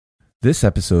This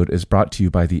episode is brought to you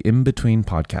by the In Between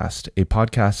Podcast, a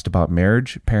podcast about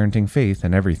marriage, parenting, faith,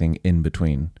 and everything in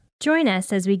between. Join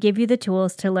us as we give you the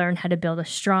tools to learn how to build a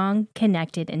strong,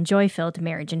 connected, and joy-filled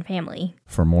marriage and family.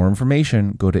 For more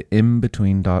information, go to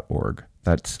inbetween.org.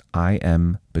 That's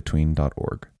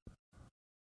imbetween.org.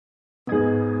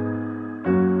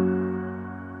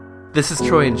 This is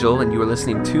Troy and Joel, and you are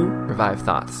listening to Revive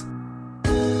Thoughts.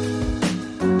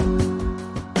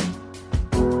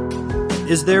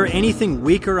 Is there anything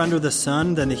weaker under the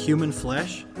sun than the human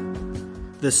flesh?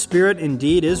 The spirit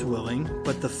indeed is willing,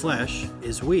 but the flesh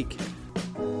is weak.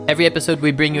 Every episode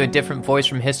we bring you a different voice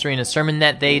from history and a sermon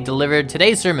that they delivered.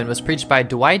 Today's sermon was preached by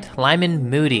Dwight Lyman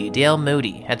Moody, D.L.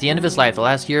 Moody, at the end of his life, the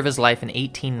last year of his life in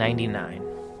 1899.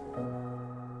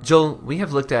 Joel, we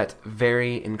have looked at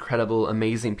very incredible,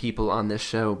 amazing people on this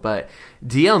show, but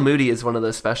D.L. Moody is one of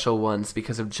those special ones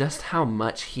because of just how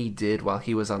much he did while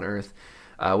he was on earth.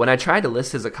 When I tried to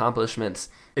list his accomplishments,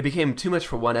 it became too much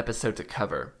for one episode to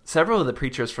cover. Several of the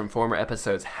preachers from former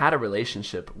episodes had a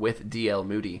relationship with D.L.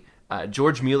 Moody.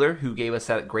 George Mueller, who gave us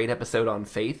that great episode on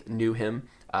faith, knew him.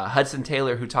 Hudson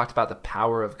Taylor, who talked about the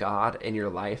power of God in your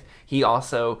life, he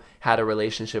also had a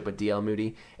relationship with D.L.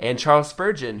 Moody. And Charles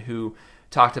Spurgeon, who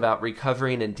talked about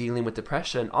recovering and dealing with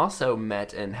depression, also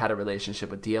met and had a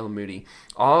relationship with D.L. Moody.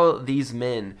 All these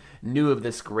men knew of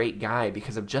this great guy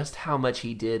because of just how much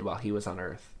he did while he was on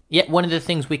earth. Yet one of the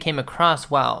things we came across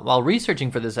while researching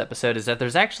for this episode is that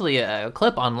there's actually a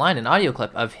clip online, an audio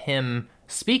clip of him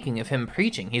speaking, of him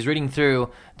preaching. He's reading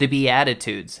through the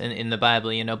Beatitudes in the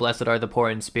Bible, blessed are the poor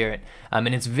in spirit.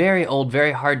 And it's very old,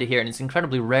 very hard to hear, and it's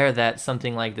incredibly rare that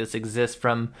something like this exists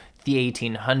from the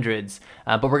 1800s.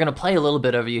 But we're going to play a little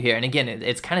bit over you here. And again,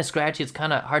 it's kind of scratchy, it's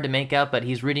kind of hard to make out, but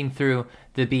he's reading through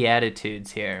the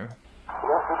Beatitudes here.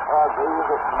 Blessed are they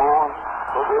that mourn,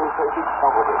 for they shall be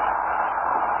comforted.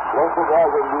 Blessed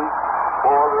are the meek,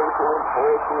 for they shall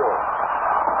inherit the earth.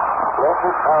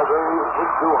 Blessed are they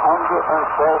which do hunger and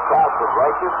thirst after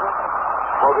righteousness,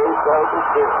 for they shall be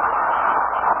filled.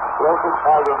 Blessed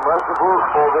are the merciful,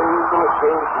 for they shall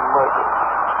obtain mercy.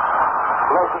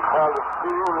 Blessed are the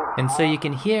pure. And so you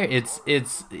can hear it's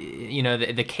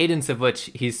the cadence of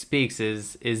which he speaks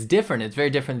is different. It's very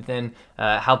different than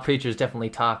how preachers definitely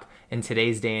talk in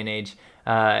today's day and age.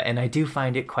 And I do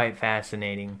find it quite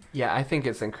fascinating. Yeah, I think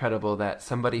it's incredible that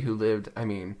somebody who lived,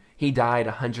 he died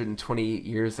 120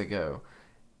 years ago.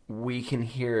 We can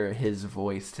hear his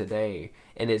voice today,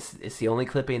 and it's the only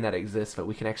clipping that exists, but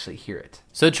we can actually hear it.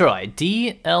 So Troy,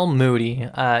 D.L. Moody,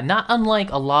 not unlike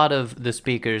a lot of the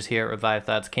speakers here at Revive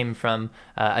Thoughts, came from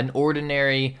an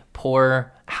ordinary,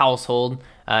 poor household.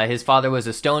 His father was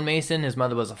a stonemason, his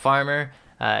mother was a farmer,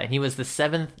 and he was the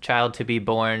seventh child to be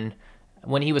born.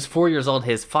 When he was 4 years old,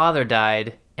 his father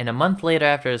died, and a month later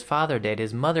after his father died,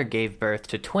 his mother gave birth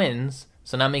to twins,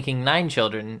 so now making 9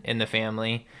 children in the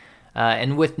family.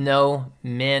 And with no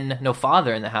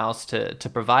father in the house to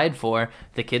provide for,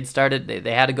 the kids they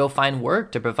had to go find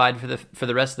work to provide for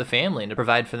the rest of the family and to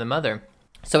provide for the mother.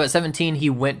 So at 17, he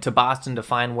went to Boston to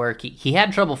find work. He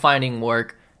had trouble finding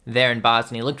work there in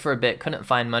Boston. He looked for a bit, couldn't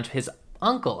find much. His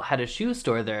uncle had a shoe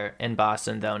store there in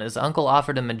Boston, though, and his uncle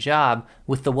offered him a job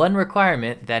with the one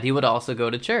requirement that he would also go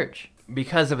to church.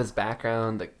 Because of his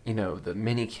background, the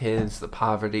many kids, the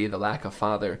poverty, the lack of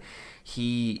father,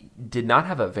 he did not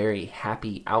have a very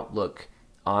happy outlook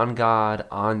on God,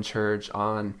 on church,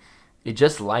 on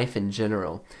just life in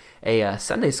general. A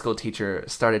Sunday school teacher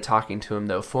started talking to him,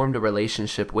 though, formed a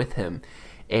relationship with him.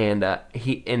 And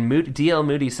D.L.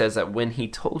 Moody says that when he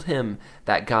told him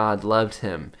that God loved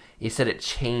him, he said it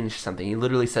changed something. He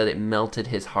literally said it melted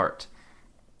his heart.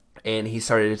 And he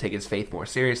started to take his faith more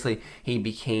seriously. He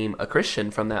became a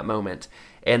Christian from that moment.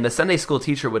 And the Sunday school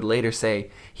teacher would later say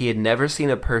he had never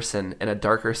seen a person in a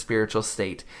darker spiritual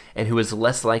state and who was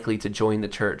less likely to join the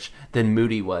church than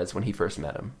Moody was when he first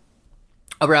met him.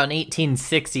 Around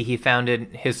 1860, he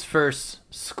founded his first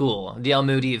school. D.L.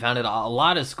 Moody founded a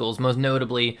lot of schools, most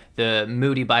notably the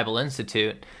Moody Bible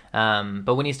Institute.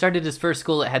 But when he started his first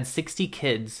school, it had 60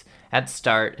 kids at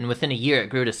start, and within a year it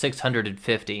grew to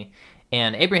 650.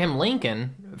 And Abraham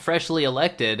Lincoln, freshly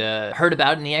elected, heard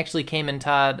about it, and he actually came and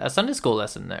taught a Sunday school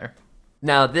lesson there.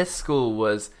 Now, this school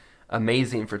was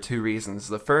amazing for 2 reasons.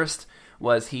 The first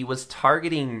was he was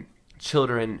targeting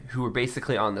children who were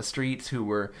basically on the streets, who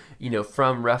were,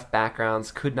 from rough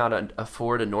backgrounds, could not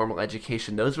afford a normal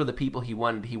education. Those were the people he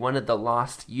wanted. He wanted the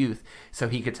lost youth so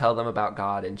he could tell them about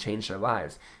God and change their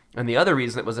lives. And the other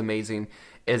reason it was amazing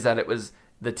is that it was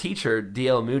The teacher,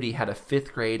 D.L. Moody, had a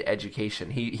 5th grade education.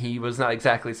 He was not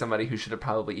exactly somebody who should have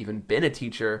probably even been a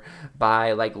teacher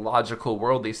by like logical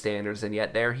worldly standards, and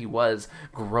yet there he was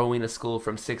growing a school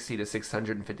from 60 to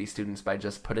 650 students by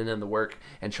just putting in the work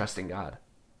and trusting God.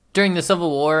 During the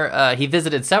Civil War, he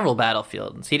visited several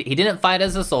battlefields. He didn't fight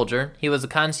as a soldier. He was a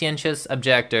conscientious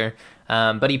objector,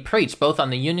 but he preached both on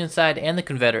the Union side and the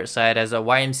Confederate side as a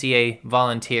YMCA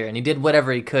volunteer, and he did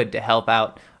whatever he could to help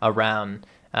out around.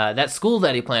 That school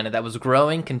that he planted that was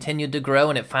growing continued to grow,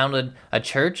 and it founded a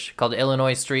church called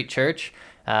Illinois Street Church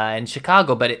in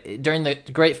Chicago. But during the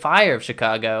Great Fire of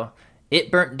Chicago,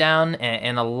 it burnt down,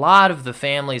 and a lot of the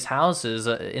family's houses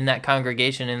in that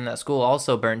congregation, in that school,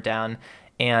 also burnt down.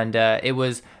 And it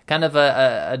was kind of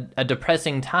a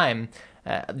depressing time.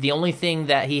 The only thing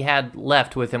that he had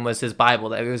left with him was his Bible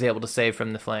that he was able to save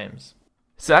from the flames.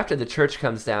 So after the church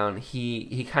comes down,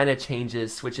 he kind of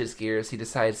switches gears. He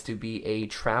decides to be a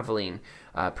traveling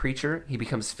preacher. He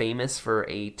becomes famous for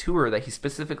a tour that he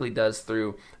specifically does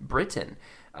through Britain.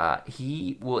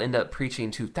 He will end up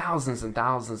preaching to thousands and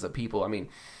thousands of people. I mean,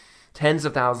 tens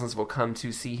of thousands will come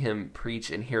to see him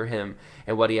preach and hear him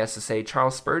and what he has to say.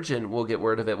 Charles Spurgeon will get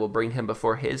word of it, will bring him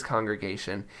before his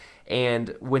congregation.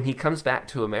 And when he comes back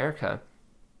to America,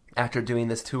 after doing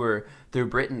this tour through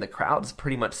Britain, the crowds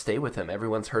pretty much stay with him.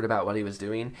 Everyone's heard about what he was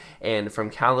doing. And from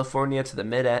California to the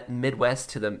Midwest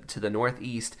to the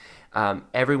Northeast,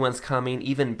 everyone's coming.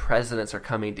 Even presidents are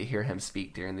coming to hear him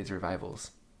speak during these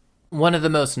revivals. One of the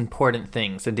most important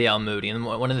things in D.L. Moody, and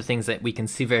one of the things that we can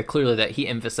see very clearly that he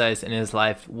emphasized in his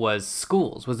life was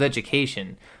schools, was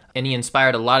education. And he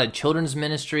inspired a lot of children's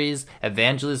ministries,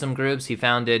 evangelism groups. He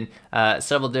founded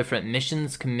several different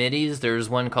missions committees. There was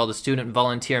one called the Student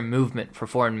Volunteer Movement for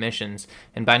Foreign Missions.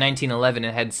 And by 1911,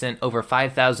 it had sent over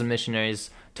 5,000 missionaries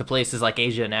to places like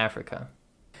Asia and Africa.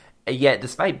 Yet,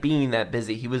 despite being that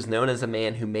busy, he was known as a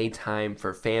man who made time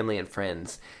for family and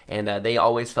friends, and they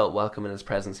always felt welcome in his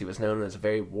presence. He was known as a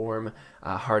very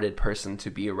warm-hearted person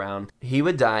to be around. He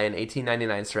would die in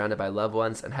 1899 surrounded by loved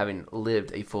ones and having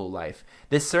lived a full life.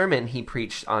 This sermon he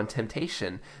preached on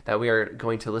temptation that we are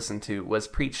going to listen to was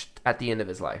preached at the end of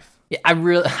his life. Yeah, I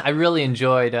really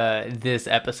enjoyed this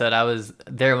episode. I was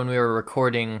there when we were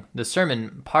recording the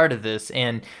sermon part of this,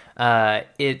 and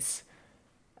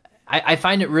I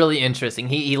find it really interesting.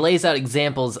 He lays out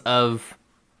examples of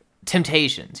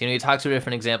temptations. He talks about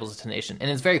different examples of temptation.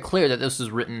 And it's very clear that this was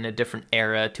written in a different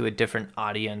era to a different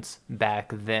audience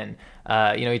back then.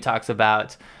 He talks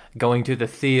about going to the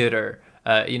theater,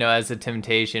 as a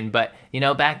temptation. But,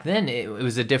 back then it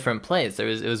was a different place.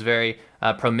 It was very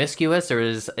promiscuous.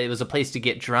 It was a place to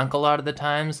get drunk a lot of the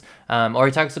times. Or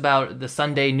he talks about the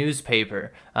Sunday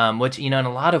newspaper, which, in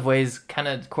a lot of ways kind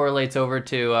of correlates over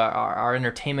to our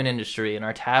entertainment industry and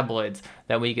our tabloids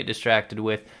that we get distracted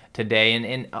with today.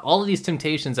 And all of these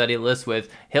temptations that he lists with,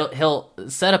 he'll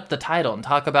set up the title and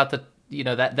talk about the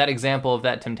that example of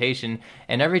that temptation.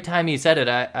 And every time he said it,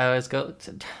 I always go,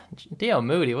 D.L.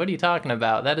 Moody, what are you talking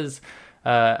about? That is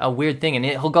a weird thing. And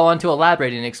he'll go on to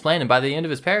elaborate and explain. And by the end of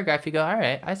his paragraph, you go, all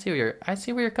right, I see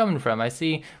where you're coming from. I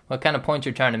see what kind of point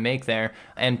you're trying to make there.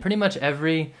 And pretty much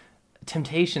every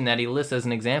temptation that he lists as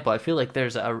an example, I feel like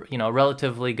there's a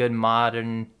relatively good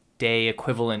modern day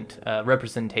equivalent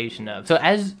representation of. So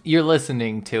as you're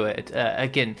listening to it,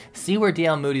 again, see where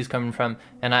D.L. Moody's coming from,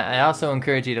 and I also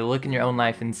encourage you to look in your own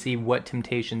life and see what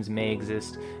temptations may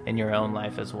exist in your own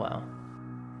life as well.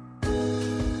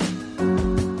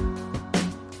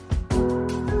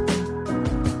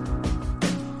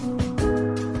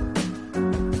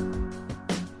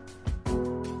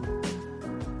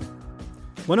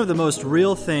 One of the most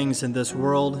real things in this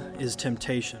world is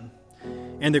temptation.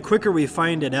 And the quicker we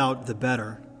find it out, the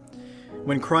better.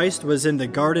 When Christ was in the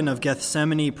Garden of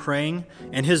Gethsemane praying,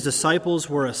 and his disciples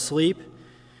were asleep,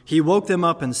 he woke them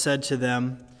up and said to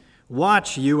them,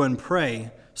 "Watch you and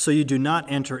pray, so you do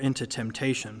not enter into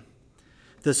temptation.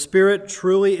 The spirit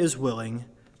truly is willing,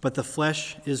 but the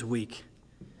flesh is weak."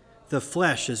 The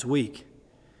flesh is weak.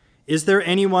 Is there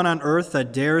anyone on earth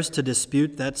that dares to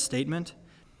dispute that statement?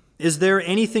 Is there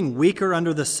anything weaker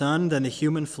under the sun than the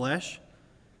human flesh?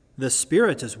 The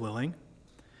spirit is willing.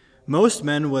 Most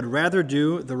men would rather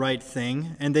do the right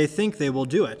thing, and they think they will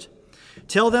do it.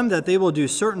 Tell them that they will do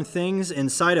certain things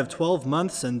inside of 12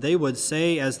 months, and they would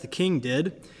say, as the king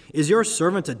did, "Is your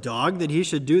servant a dog that he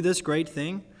should do this great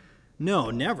thing?"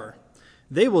 No, never.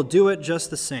 They will do it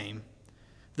just the same.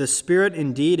 The spirit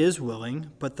indeed is willing,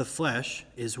 but the flesh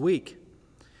is weak.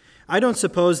 I don't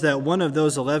suppose that one of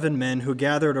those 11 men who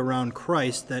gathered around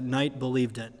Christ that night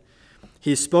believed it.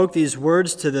 He spoke these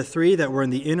words to the 3 that were in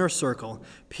the inner circle,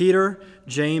 Peter,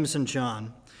 James, and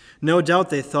John. No doubt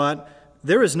they thought,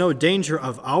 there is no danger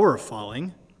of our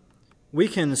falling. We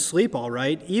can sleep all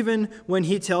right, even when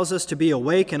he tells us to be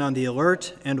awake and on the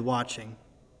alert and watching.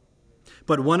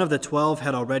 But one of the 12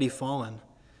 had already fallen,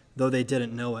 though they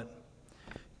didn't know it.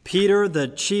 Peter, the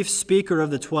chief speaker of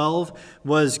the 12,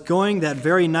 was going that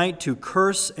very night to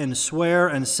curse and swear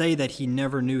and say that he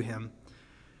never knew him.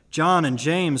 John and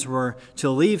James were to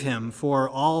leave him, for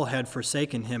all had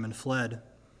forsaken him and fled.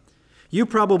 You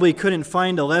probably couldn't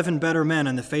find 11 better men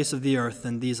on the face of the earth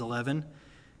than these 11,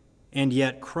 and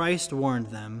yet Christ warned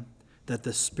them that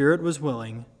the spirit was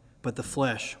willing, but the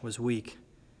flesh was weak.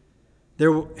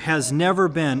 There has never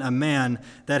been a man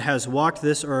that has walked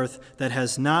this earth that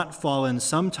has not fallen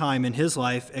sometime in his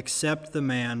life except the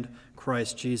man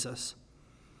Christ Jesus.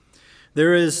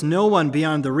 There is no one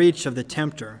beyond the reach of the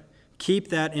tempter. Keep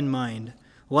that in mind.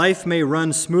 Life may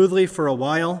run smoothly for a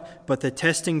while, but the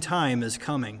testing time is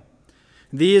coming.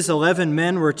 These 11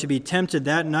 men were to be tempted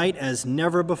that night as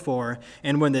never before,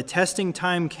 and when the testing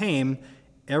time came,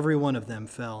 every one of them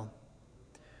fell.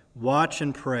 Watch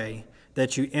and pray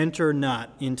that you enter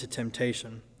not into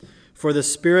temptation. For the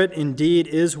spirit indeed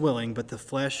is willing, but the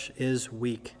flesh is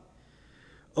weak.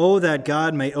 Oh, that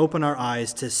God may open our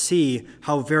eyes to see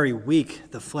how very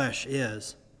weak the flesh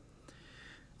is.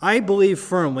 I believe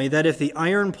firmly that if the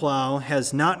iron plow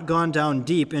has not gone down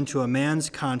deep into a man's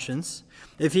conscience,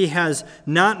 if he has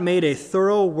not made a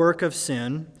thorough work of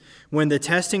sin, when the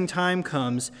testing time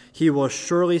comes, he will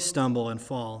surely stumble and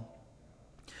fall.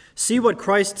 See what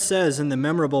Christ says in the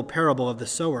memorable parable of the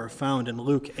sower found in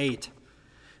Luke 8.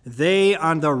 They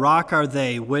on the rock are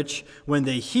they which, when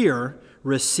they hear,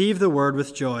 receive the word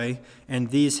with joy, and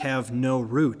these have no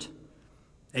root.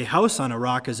 A house on a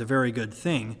rock is a very good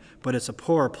thing, but it's a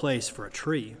poor place for a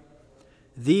tree.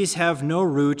 These have no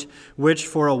root, which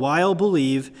for a while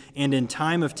believe, and in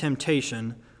time of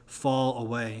temptation fall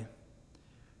away.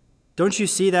 Don't you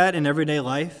see that in everyday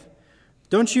life?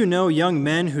 Don't you know young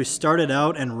men who started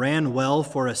out and ran well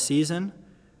for a season?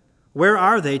 Where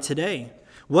are they today?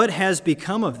 What has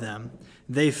become of them?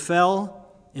 They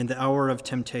fell in the hour of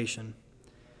temptation.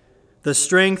 The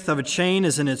strength of a chain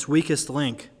is in its weakest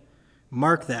link.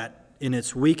 Mark that, in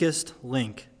its weakest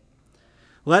link.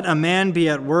 Let a man be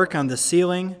at work on the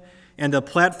ceiling, and the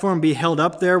platform be held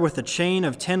up there with a chain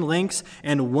of 10 links,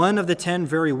 and one of the 10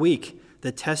 very weak.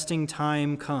 The testing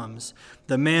time comes.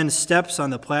 The man steps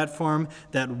on the platform,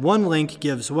 that one link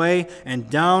gives way, and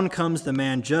down comes the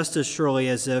man just as surely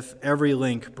as if every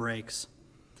link breaks.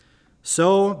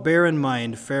 So bear in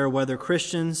mind, fair weather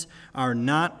Christians are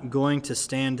not going to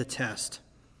stand the test.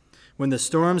 When the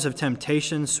storms of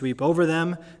temptation sweep over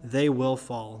them, they will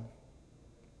fall.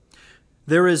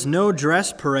 There is no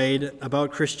dress parade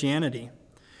about Christianity.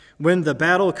 When the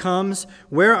battle comes,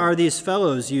 where are these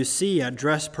fellows you see at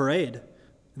dress parade?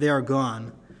 They are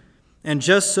gone. And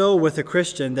just so with a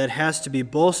Christian that has to be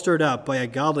bolstered up by a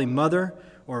godly mother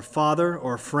or father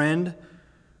or friend,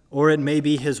 or it may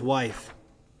be his wife.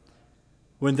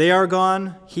 When they are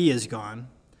gone, he is gone.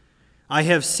 I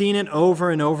have seen it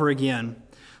over and over again.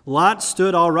 Lot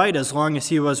stood all right as long as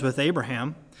he was with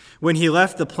Abraham. When he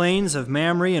left the plains of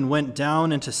Mamre and went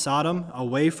down into Sodom,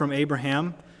 away from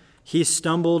Abraham, he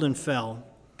stumbled and fell.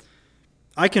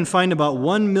 I can find about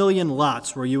 1 million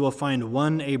Lots where you will find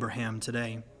one Abraham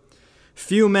today.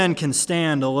 Few men can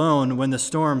stand alone when the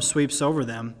storm sweeps over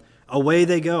them. Away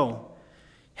they go.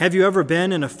 Have you ever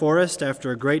been in a forest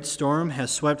after a great storm has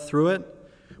swept through it,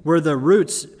 where the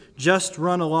roots just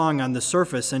run along on the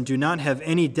surface and do not have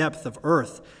any depth of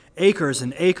earth? Acres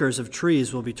and acres of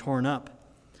trees will be torn up.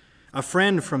 A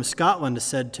friend from Scotland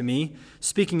said to me,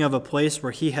 speaking of a place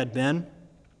where he had been,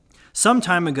 some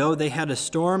time ago they had a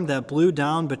storm that blew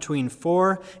down between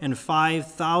 4,000 and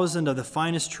 5,000 of the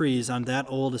finest trees on that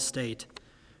old estate.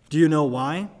 Do you know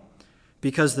why?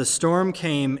 Because the storm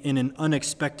came in an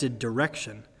unexpected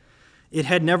direction. It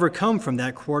had never come from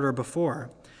that quarter before.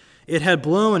 It had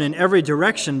blown in every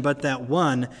direction but that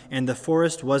one, and the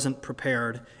forest wasn't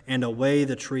prepared, and away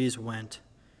the trees went.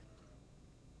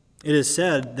 It is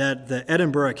said that the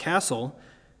Edinburgh Castle,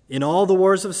 in all the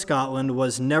wars of Scotland,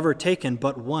 was never taken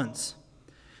but once.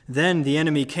 Then the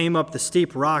enemy came up the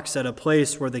steep rocks at a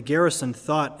place where the garrison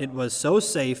thought it was so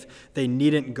safe they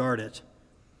needn't guard it.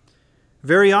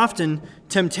 Very often,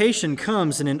 temptation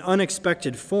comes in an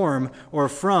unexpected form or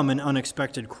from an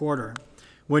unexpected quarter,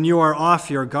 when you are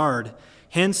off your guard.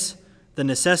 Hence, the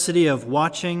necessity of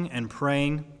watching and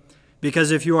praying, because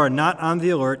if you are not on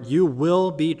the alert, you will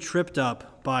be tripped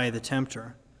up by the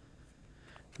tempter.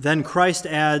 Then Christ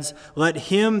adds, let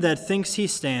him that thinks he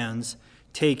stands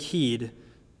take heed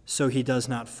so he does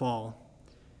not fall.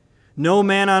 No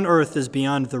man on earth is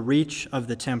beyond the reach of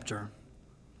the tempter.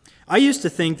 I used to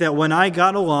think that when I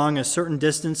got along a certain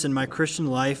distance in my Christian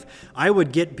life, I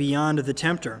would get beyond the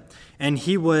tempter, and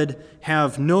he would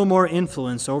have no more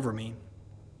influence over me.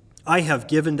 I have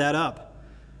given that up.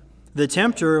 The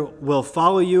tempter will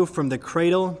follow you from the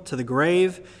cradle to the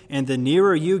grave, and the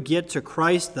nearer you get to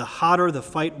Christ, the hotter the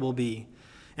fight will be.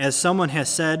 As someone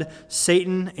has said,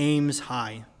 Satan aims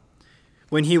high.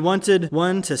 When he wanted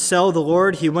one to sell the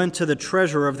Lord, he went to the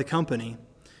treasurer of the company.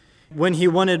 When he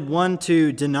wanted one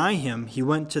to deny him, he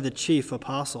went to the chief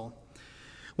apostle.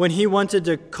 When he wanted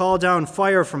to call down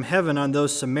fire from heaven on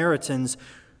those Samaritans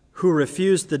who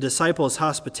refused the disciples'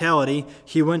 hospitality,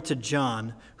 he went to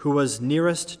John, who was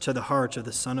nearest to the heart of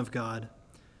the Son of God.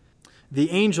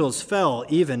 The angels fell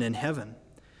even in heaven.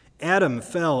 Adam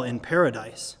fell in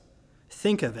paradise.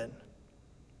 Think of it.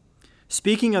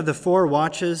 Speaking of the 4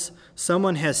 watches,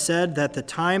 someone has said that the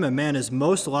time a man is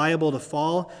most liable to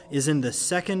fall is in the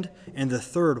 2nd and the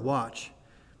 3rd watch.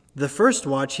 The 1st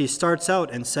watch, he starts out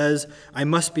and says, I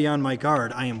must be on my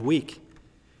guard, I am weak.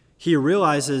 He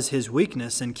realizes his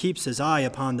weakness and keeps his eye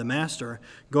upon the Master,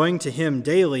 going to him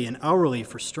daily and hourly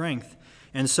for strength,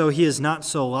 and so he is not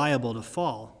so liable to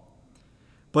fall.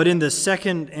 But in the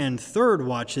 2nd and 3rd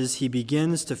watches, he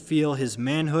begins to feel his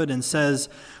manhood and says,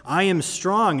 I am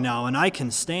strong now and I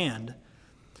can stand.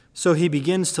 So he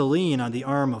begins to lean on the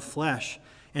arm of flesh,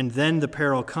 and then the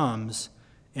peril comes,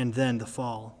 and then the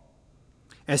fall.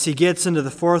 As he gets into the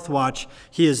 4th watch,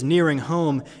 he is nearing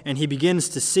home, and he begins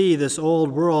to see this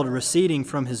old world receding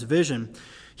from his vision.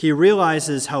 He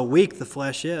realizes how weak the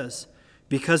flesh is,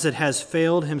 because it has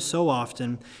failed him so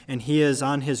often, and he is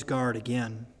on his guard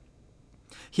again.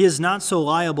 He is not so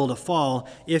liable to fall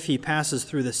if he passes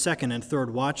through the 2nd and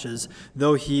 3rd watches,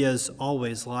 though he is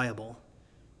always liable.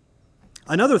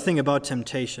 Another thing about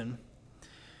temptation,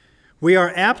 we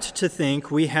are apt to think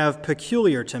we have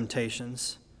peculiar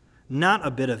temptations. Not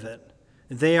a bit of it.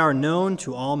 They are known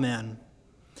to all men.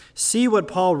 See what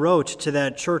Paul wrote to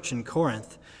that church in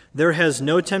Corinth. There has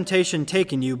no temptation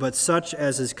taken you but such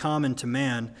as is common to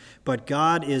man. But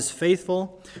God is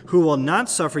faithful, who will not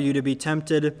suffer you to be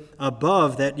tempted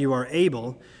above that you are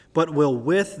able, but will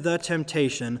with the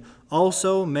temptation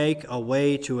also make a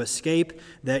way to escape,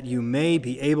 that you may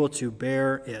be able to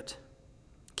bear it.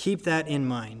 Keep that in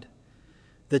mind.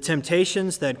 The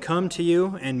temptations that come to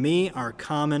you and me are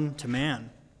common to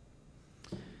man.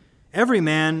 Every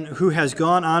man who has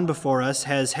gone on before us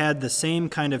has had the same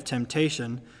kind of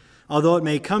temptation, although it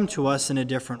may come to us in a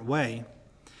different way.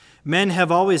 Men have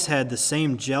always had the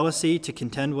same jealousy to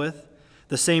contend with,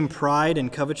 the same pride and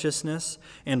covetousness,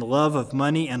 and love of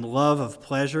money and love of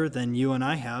pleasure than you and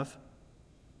I have.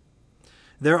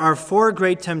 There are 4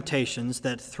 great temptations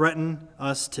that threaten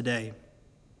us today.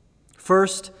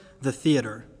 First, the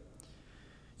theater.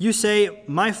 You say,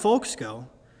 my folks go.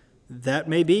 That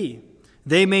may be.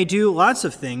 They may do lots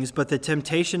of things, but the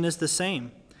temptation is the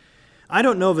same. I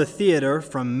don't know of a theater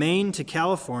from Maine to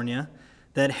California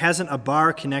that hasn't a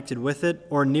bar connected with it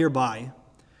or nearby.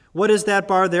 What is that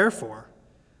bar there for?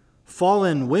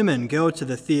 Fallen women go to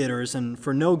the theaters and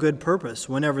for no good purpose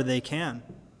whenever they can.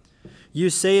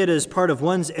 You say it is part of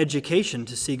one's education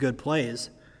to see good plays.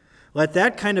 Let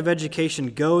that kind of education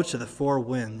go to the 4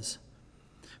 winds.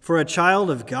 For a child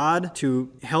of God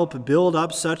to help build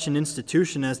up such an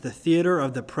institution as the theater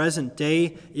of the present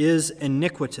day is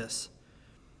iniquitous.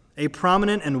 A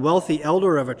prominent and wealthy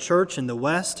elder of a church in the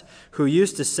West who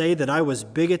used to say that I was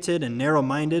bigoted and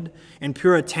narrow-minded and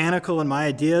puritanical in my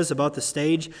ideas about the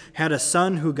stage had a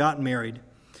son who got married.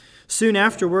 Soon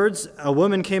afterwards, a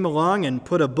woman came along and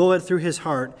put a bullet through his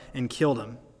heart and killed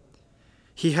him.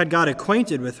 He had got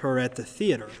acquainted with her at the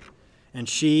theater, and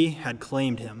she had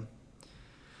claimed him.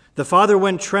 The father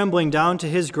went trembling down to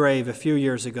his grave a few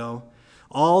years ago,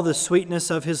 all the sweetness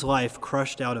of his life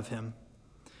crushed out of him.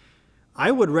 I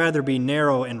would rather be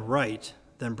narrow and right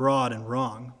than broad and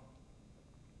wrong.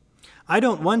 I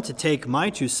don't want to take my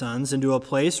 2 sons into a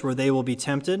place where they will be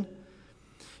tempted.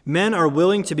 Men are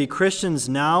willing to be Christians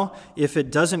now if it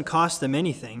doesn't cost them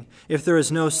anything, if there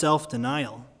is no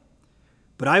self-denial.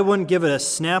 But I wouldn't give it a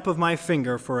snap of my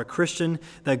finger for a Christian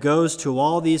that goes to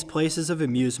all these places of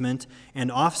amusement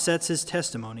and offsets his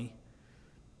testimony.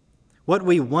 What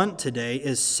we want today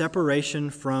is separation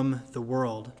from the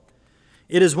world.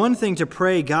 It is one thing to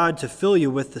pray God to fill you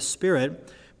with the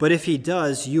Spirit, but if He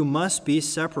does, you must be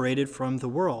separated from the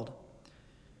world.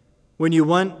 When you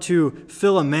want to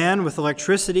fill a man with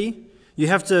electricity, you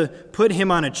have to put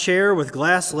him on a chair with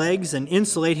glass legs and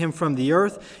insulate him from the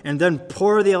earth, and then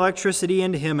pour the electricity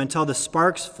into him until the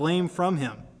sparks flame from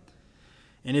him.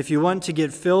 And if you want to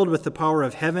get filled with the power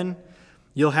of heaven,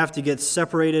 you'll have to get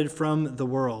separated from the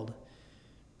world.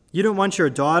 You don't want your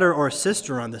daughter or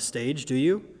sister on the stage, do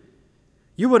you?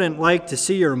 You wouldn't like to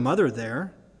see your mother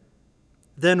there.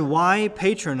 Then why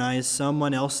patronize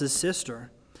someone else's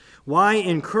sister? Why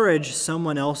encourage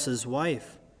someone else's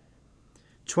wife?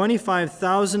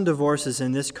 25,000 divorces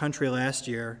in this country last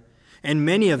year, and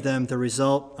many of them the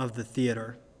result of the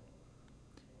theater.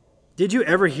 Did you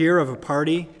ever hear of a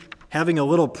party having a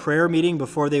little prayer meeting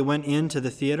before they went into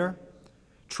the theater?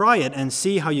 Try it and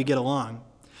see how you get along.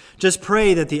 Just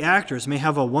pray that the actors may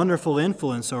have a wonderful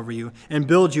influence over you and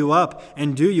build you up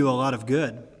and do you a lot of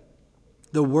good.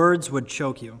 The words would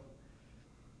choke you.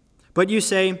 But you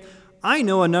say, I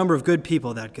know a number of good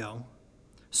people that go.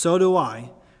 So do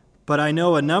I, but I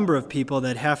know a number of people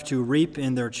that have to reap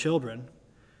in their children.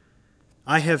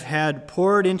 I have had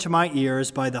poured into my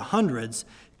ears by the hundreds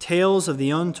tales of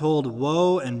the untold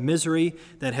woe and misery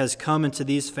that has come into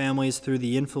these families through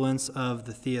the influence of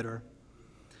the theater.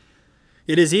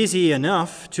 It is easy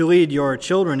enough to lead your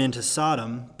children into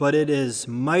Sodom, but it is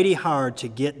mighty hard to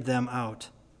get them out.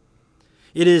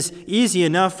 It is easy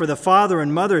enough for the father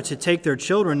and mother to take their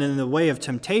children in the way of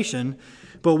temptation,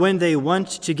 but when they want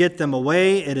to get them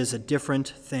away, it is a different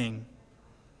thing.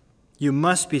 You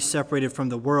must be separated from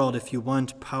the world if you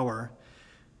want power.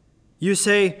 You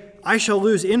say, I shall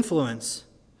lose influence.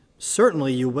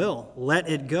 Certainly you will. Let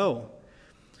it go.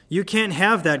 You can't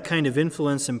have that kind of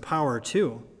influence and power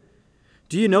too.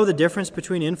 Do you know the difference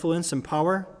between influence and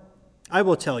power? I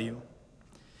will tell you.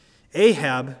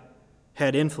 Ahab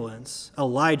had influence.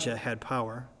 Elijah had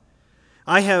power.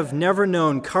 I have never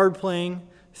known card-playing,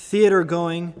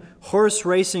 theater-going,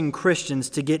 horse-racing Christians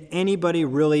to get anybody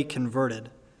really converted.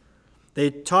 They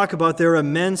talk about their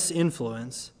immense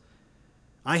influence.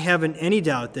 I haven't any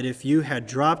doubt that if you had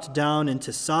dropped down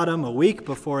into Sodom a week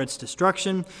before its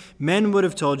destruction, men would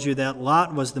have told you that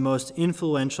Lot was the most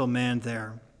influential man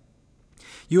there.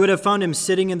 You would have found him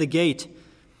sitting in the gate.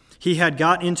 He had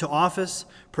got into office.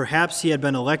 Perhaps he had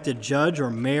been elected judge or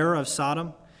mayor of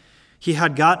Sodom. He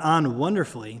had got on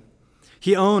wonderfully.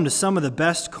 He owned some of the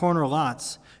best corner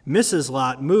lots. Mrs.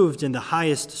 Lot moved in the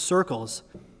highest circles.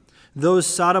 Those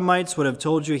Sodomites would have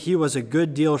told you he was a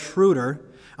good deal shrewder,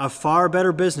 a far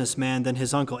better businessman than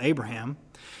his uncle Abraham.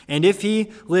 And if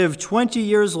he lived 20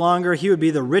 years longer, he would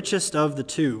be the richest of the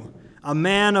two, a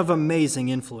man of amazing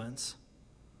influence.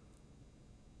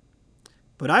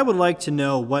 But I would like to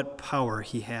know what power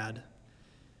he had.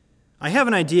 I have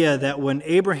an idea that when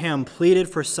Abraham pleaded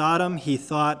for Sodom, he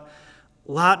thought,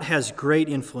 Lot has great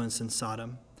influence in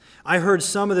Sodom. I heard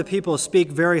some of the people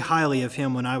speak very highly of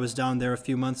him when I was down there a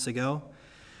few months ago.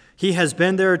 He has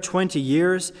been there 20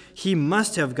 years. He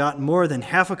must have got more than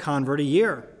half a convert a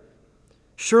year.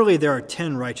 Surely there are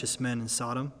 10 righteous men in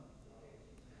Sodom.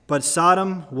 But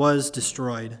Sodom was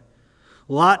destroyed.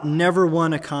 Lot never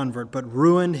won a convert, but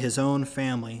ruined his own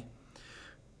family.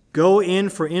 Go in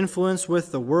for influence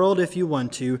with the world if you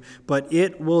want to, but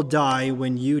it will die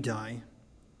when you die.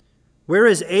 Where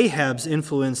is Ahab's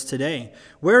influence today?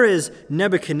 Where is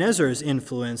Nebuchadnezzar's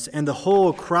influence and the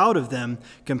whole crowd of them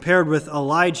compared with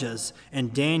Elijah's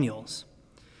and Daniel's?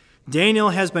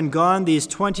 Daniel has been gone these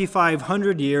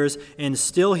 2,500 years, and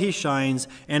still he shines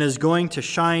and is going to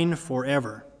shine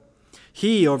forever.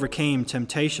 He overcame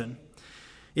temptation.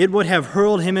 It would have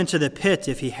hurled him into the pit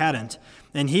if he hadn't,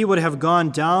 and he would have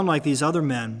gone down like these other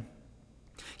men.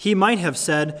 He might have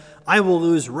said, I will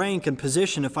lose rank and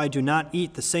position if I do not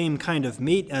eat the same kind of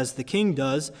meat as the king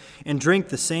does and drink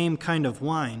the same kind of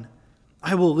wine.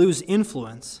 I will lose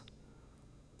influence.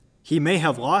 He may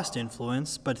have lost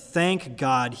influence, but thank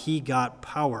God he got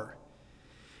power.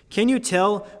 Can you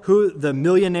tell who the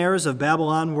millionaires of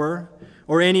Babylon were,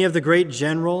 or any of the great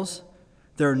generals?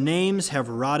 Their names have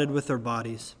rotted with their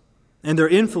bodies, and their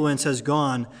influence has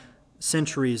gone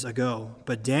centuries ago.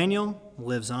 But Daniel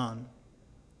lives on.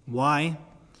 Why?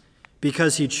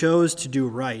 Because he chose to do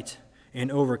right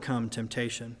and overcome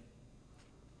temptation.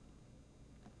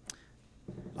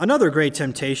 Another great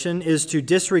temptation is to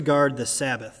disregard the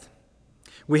Sabbath.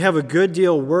 We have a good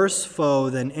deal worse foe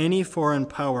than any foreign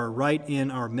power right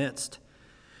in our midst.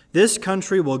 This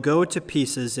country will go to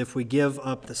pieces if we give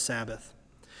up the Sabbath.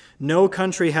 No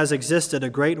country has existed a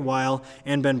great while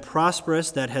and been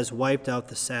prosperous that has wiped out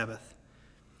the Sabbath.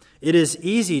 It is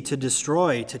easy to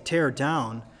destroy, to tear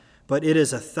down, but it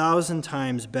is 1,000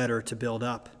 times better to build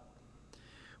up.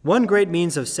 One great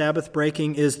means of Sabbath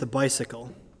breaking is the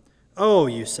bicycle. Oh,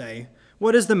 you say,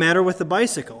 what is the matter with the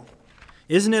bicycle?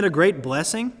 Isn't it a great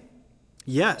blessing?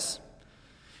 Yes.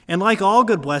 And like all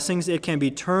good blessings, it can be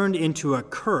turned into a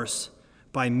curse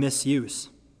by misuse.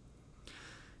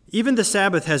 Even the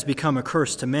Sabbath has become a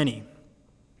curse to many.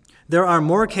 There are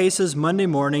more cases Monday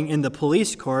morning in the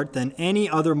police court than any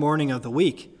other morning of the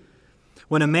week.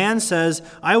 When a man says,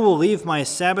 I will leave my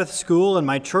Sabbath school and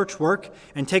my church work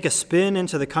and take a spin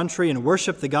into the country and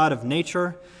worship the God of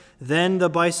nature, then the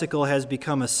bicycle has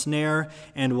become a snare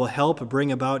and will help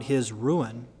bring about his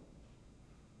ruin.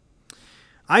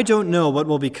 I don't know what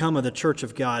will become of the church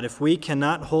of God if we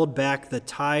cannot hold back the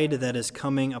tide that is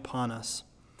coming upon us.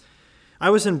 I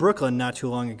was in Brooklyn not too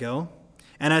long ago,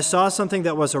 and I saw something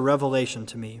that was a revelation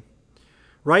to me.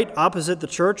 Right opposite the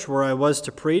church where I was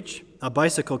to preach, a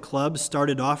bicycle club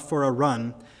started off for a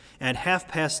run at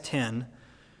 10:30,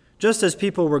 just as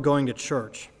people were going to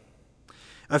church.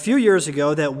 A few years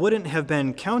ago, that wouldn't have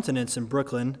been countenance in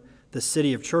Brooklyn, the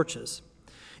city of churches.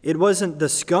 It wasn't the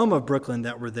scum of Brooklyn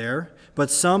that were there, but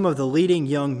some of the leading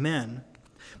young men.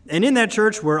 And in that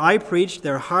church where I preached,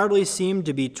 there hardly seemed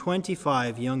to be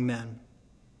 25 young men.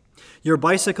 Your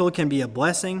bicycle can be a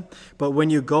blessing, but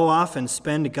when you go off and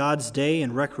spend God's day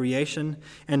in recreation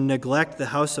and neglect the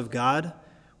house of God,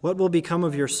 what will become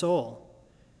of your soul?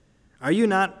 Are you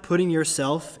not putting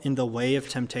yourself in the way of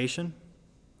temptation?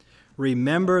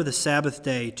 Remember the Sabbath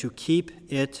day to keep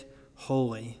it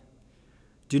holy.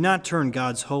 Do not turn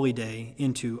God's holy day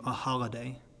into a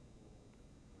holiday.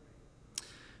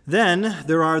 Then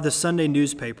there are the Sunday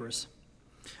newspapers.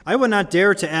 I would not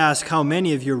dare to ask how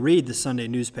many of you read the Sunday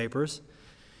newspapers.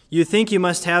 You think you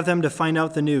must have them to find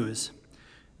out the news.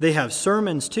 They have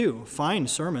sermons too, fine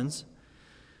sermons.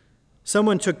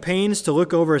 Someone took pains to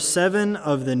look over 7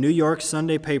 of the New York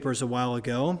Sunday papers a while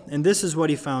ago, and this is what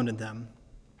he found in them.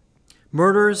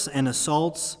 Murders and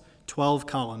assaults, 12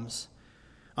 columns.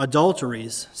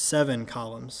 Adulteries, 7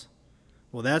 columns.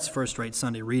 Well, that's first-rate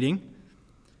Sunday reading.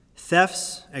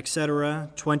 Thefts,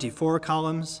 etc., 24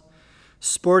 columns.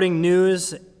 Sporting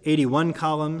news, 81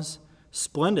 columns.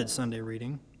 Splendid Sunday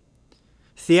reading.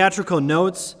 Theatrical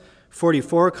notes,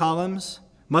 44 columns.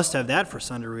 Must have that for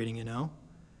Sunday reading, you know.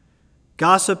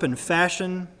 Gossip and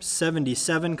fashion,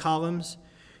 77 columns.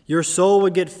 Your soul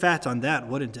would get fat on that,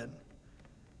 wouldn't it?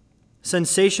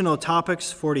 Sensational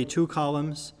topics, 42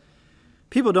 columns.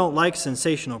 People don't like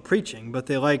sensational preaching, but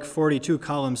they like 42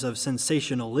 columns of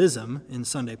sensationalism in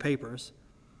Sunday papers.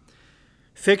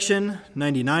 Fiction,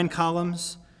 99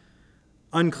 columns.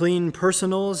 Unclean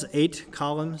personals, 8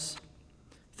 columns.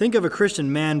 Think of a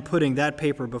Christian man putting that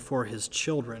paper before his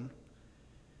children.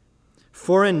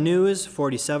 Foreign news,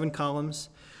 47 columns.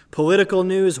 Political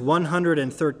news,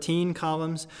 113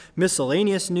 columns.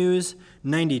 Miscellaneous news,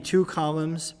 92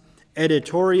 columns.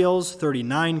 Editorials,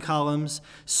 39 columns.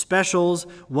 Specials,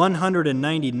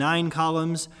 199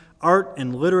 columns. Art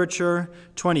and literature,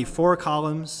 24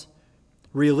 columns.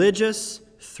 Religious,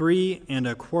 3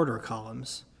 1/4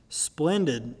 columns.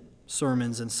 Splendid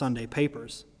sermons in Sunday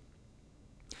papers.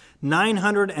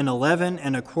 911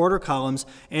 1/4 columns,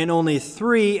 and only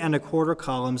 3 1/4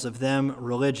 columns of them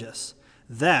religious.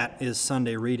 That is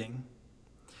Sunday reading.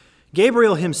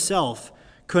 Gabriel himself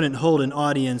couldn't hold an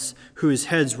audience whose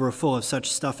heads were full of such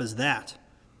stuff as that.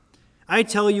 I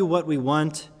tell you, what we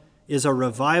want is a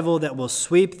revival that will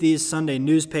sweep these Sunday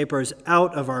newspapers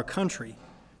out of our country.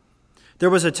 There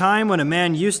was a time when a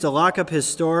man used to lock up his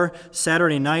store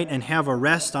Saturday night and have a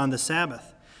rest on the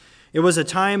Sabbath. It was a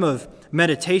time of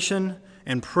meditation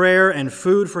and prayer and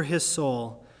food for his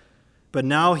soul. But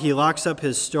now he locks up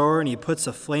his store and he puts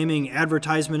a flaming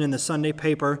advertisement in the Sunday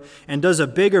paper and does a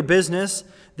bigger business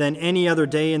than any other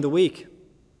day in the week.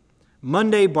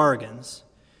 Monday bargains.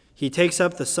 He takes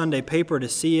up the Sunday paper to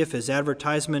see if his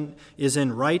advertisement is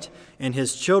in right, and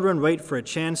his children wait for a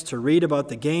chance to read about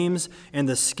the games and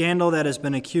the scandal that has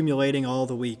been accumulating all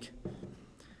the week.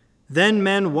 Then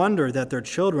men wonder that their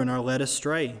children are led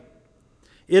astray.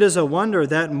 It is a wonder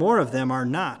that more of them are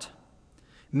not.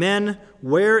 Men,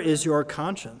 where is your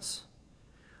conscience?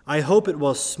 I hope it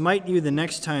will smite you the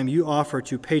next time you offer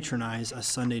to patronize a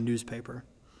Sunday newspaper.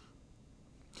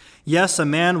 Yes, a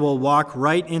man will walk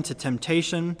right into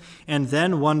temptation and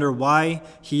then wonder why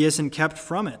he isn't kept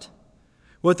from it.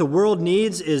 What the world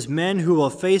needs is men who will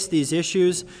face these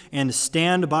issues and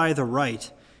stand by the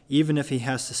right, even if he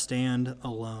has to stand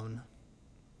alone.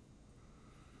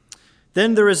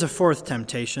 Then there is a fourth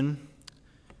temptation: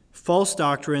 false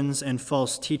doctrines and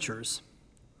false teachers.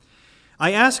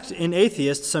 I asked an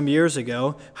atheist some years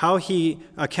ago how he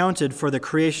accounted for the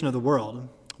creation of the world.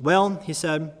 Well, he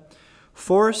said,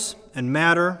 force and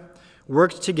matter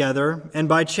worked together, and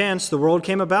by chance the world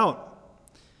came about.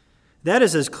 That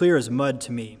is as clear as mud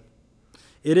to me.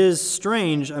 It is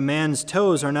strange a man's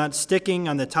toes are not sticking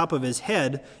on the top of his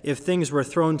head if things were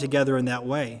thrown together in that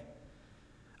way.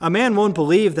 A man won't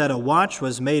believe that a watch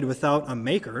was made without a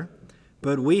maker,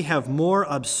 but we have more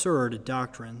absurd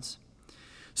doctrines.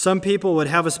 Some people would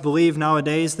have us believe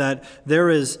nowadays that there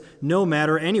is no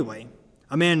matter anyway.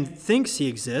 A man thinks he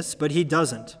exists, but he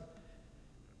doesn't.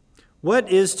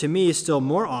 What is to me still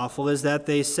more awful is that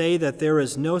they say that there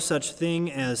is no such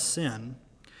thing as sin.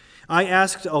 I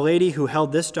asked a lady who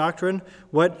held this doctrine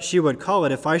what she would call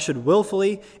it if I should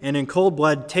willfully and in cold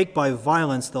blood take by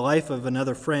violence the life of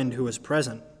another friend who was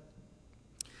present.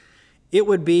 It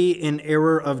would be an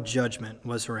error of judgment,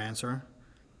 was her answer.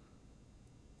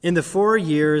 In the 4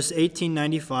 years,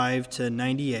 1895 to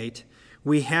 98,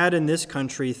 we had in this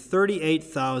country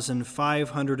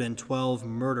 38,512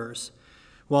 murders,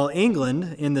 while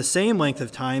England, in the same length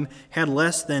of time, had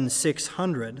less than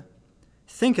 600.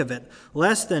 Think of it,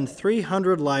 less than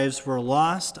 300 lives were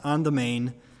lost on the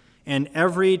Main, and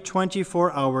every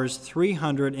 24 hours,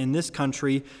 300 in this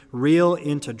country reel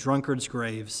into drunkards'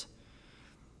 graves.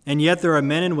 And yet there are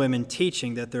men and women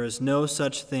teaching that there is no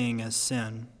such thing as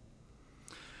sin.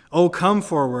 Oh, come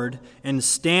forward and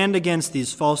stand against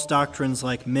these false doctrines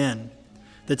like men.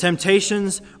 The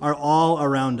temptations are all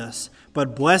around us,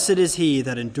 but blessed is he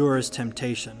that endures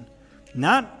temptation.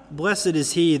 Not blessed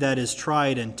is he that is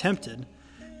tried and tempted,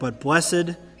 but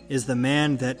blessed is the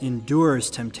man that endures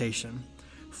temptation.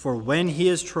 For when he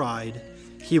is tried,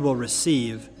 he will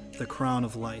receive the crown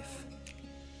of life.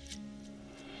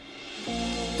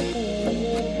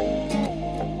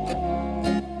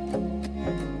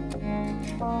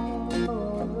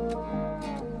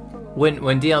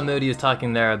 When D.L. Moody is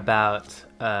talking there about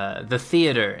the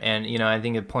theater, and I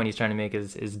think the point he's trying to make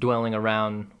is dwelling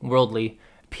around worldly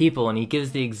people, and he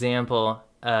gives the example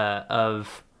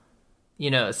of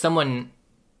someone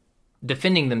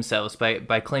defending themselves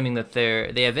by claiming that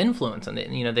they have influence, and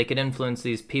they could influence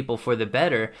these people for the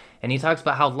better. And he talks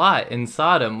about how Lot in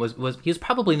Sodom was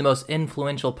probably the most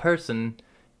influential person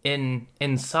in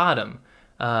Sodom,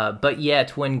 but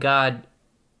yet when God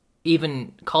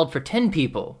even called for 10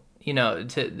 people.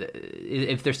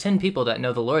 If there's 10 people that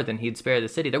know the Lord, then he'd spare the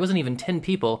city. There wasn't even 10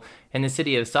 people in the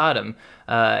city of Sodom.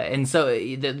 And so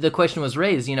the question was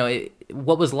raised,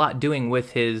 what was Lot doing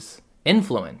with his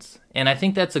influence? And I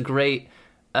think that's a great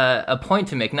a point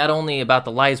to make, not only about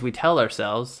the lies we tell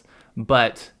ourselves,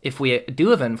 but if we do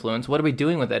have influence, what are we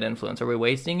doing with that influence? Are we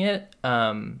wasting it?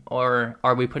 Or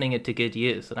are we putting it to good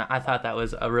use? And I thought that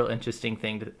was a real interesting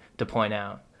thing to point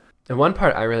out. And one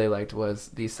part I really liked was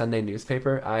the Sunday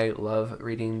newspaper. I love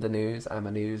reading the news. I'm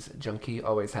a news junkie,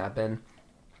 always have been.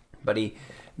 But he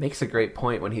makes a great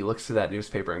point when he looks through that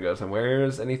newspaper and goes, and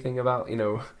where's anything about,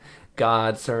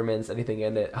 God, sermons, anything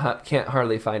in it? Can't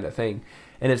hardly find a thing.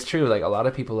 And it's true, like a lot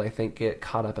of people I think get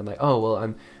caught up in like, oh, well,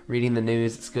 I'm reading the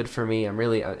news, it's good for me,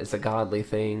 it's a godly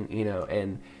thing,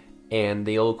 and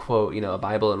the old quote, a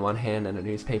Bible in one hand and a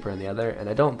newspaper in the other. And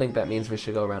I don't think that means we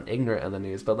should go around ignorant of the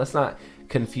news, but let's not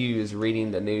confuse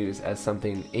reading the news as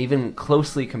something even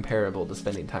closely comparable to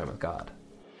spending time with God.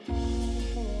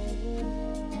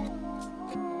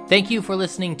 Thank you for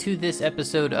listening to this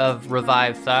episode of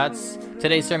Revive Thoughts.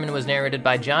 Today's sermon was narrated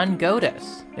by John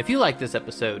Godes. If you like this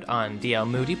episode on D.L.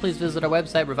 Moody, please visit our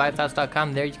website,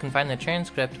 revivethoughts.com. There you can find the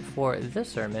transcript for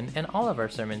this sermon and all of our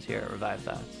sermons here at Revive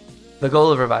Thoughts. The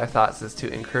goal of Revive Thoughts is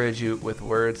to encourage you with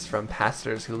words from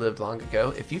pastors who lived long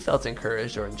ago. If you felt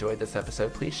encouraged or enjoyed this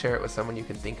episode, please share it with someone you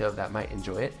can think of that might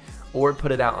enjoy it, or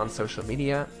put it out on social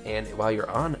media. And while you're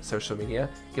on social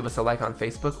media, give us a like on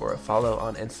Facebook or a follow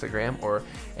on Instagram or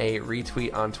a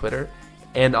retweet on Twitter.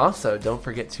 And also, don't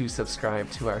forget to subscribe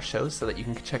to our show so that you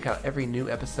can check out every new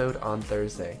episode on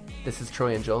Thursday. This is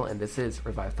Troy and Joel, and this is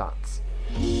Revive Thoughts.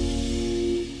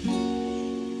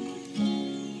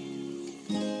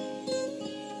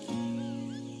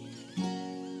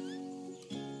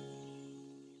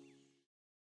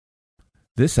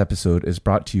 This episode is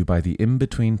brought to you by the In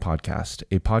Between Podcast,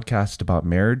 a podcast about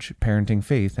marriage, parenting,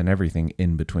 faith, and everything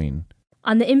in between.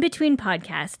 On the In Between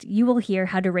Podcast, you will hear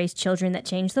how to raise children that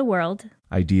change the world,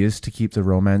 Ideas to keep the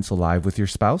romance alive with your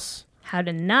spouse, how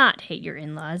to not hate your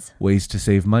in-laws, ways to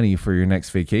save money for your next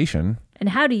vacation, and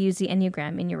how to use the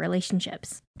Enneagram in your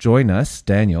relationships. Join us,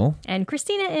 Daniel, And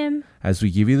Christina M. as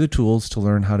we give you the tools to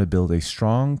learn how to build a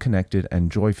strong, connected,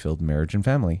 and joy-filled marriage and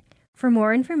family. For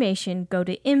more information, go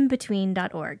to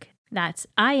imbetween.org. That's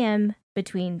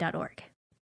imbetween.org.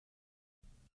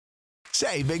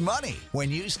 Save big money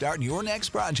when you start your next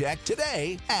project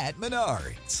today at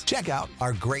Menards. Check out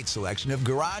our great selection of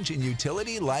garage and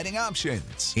utility lighting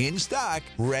options. In stock,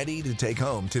 ready to take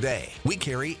home today. We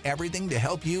carry everything to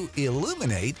help you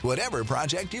illuminate whatever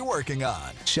project you're working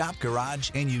on. Shop garage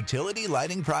and utility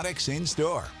lighting products in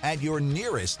store at your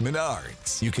nearest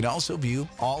Menards. You can also view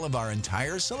all of our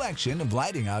entire selection of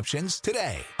lighting options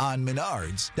today on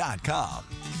Menards.com.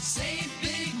 Save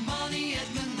big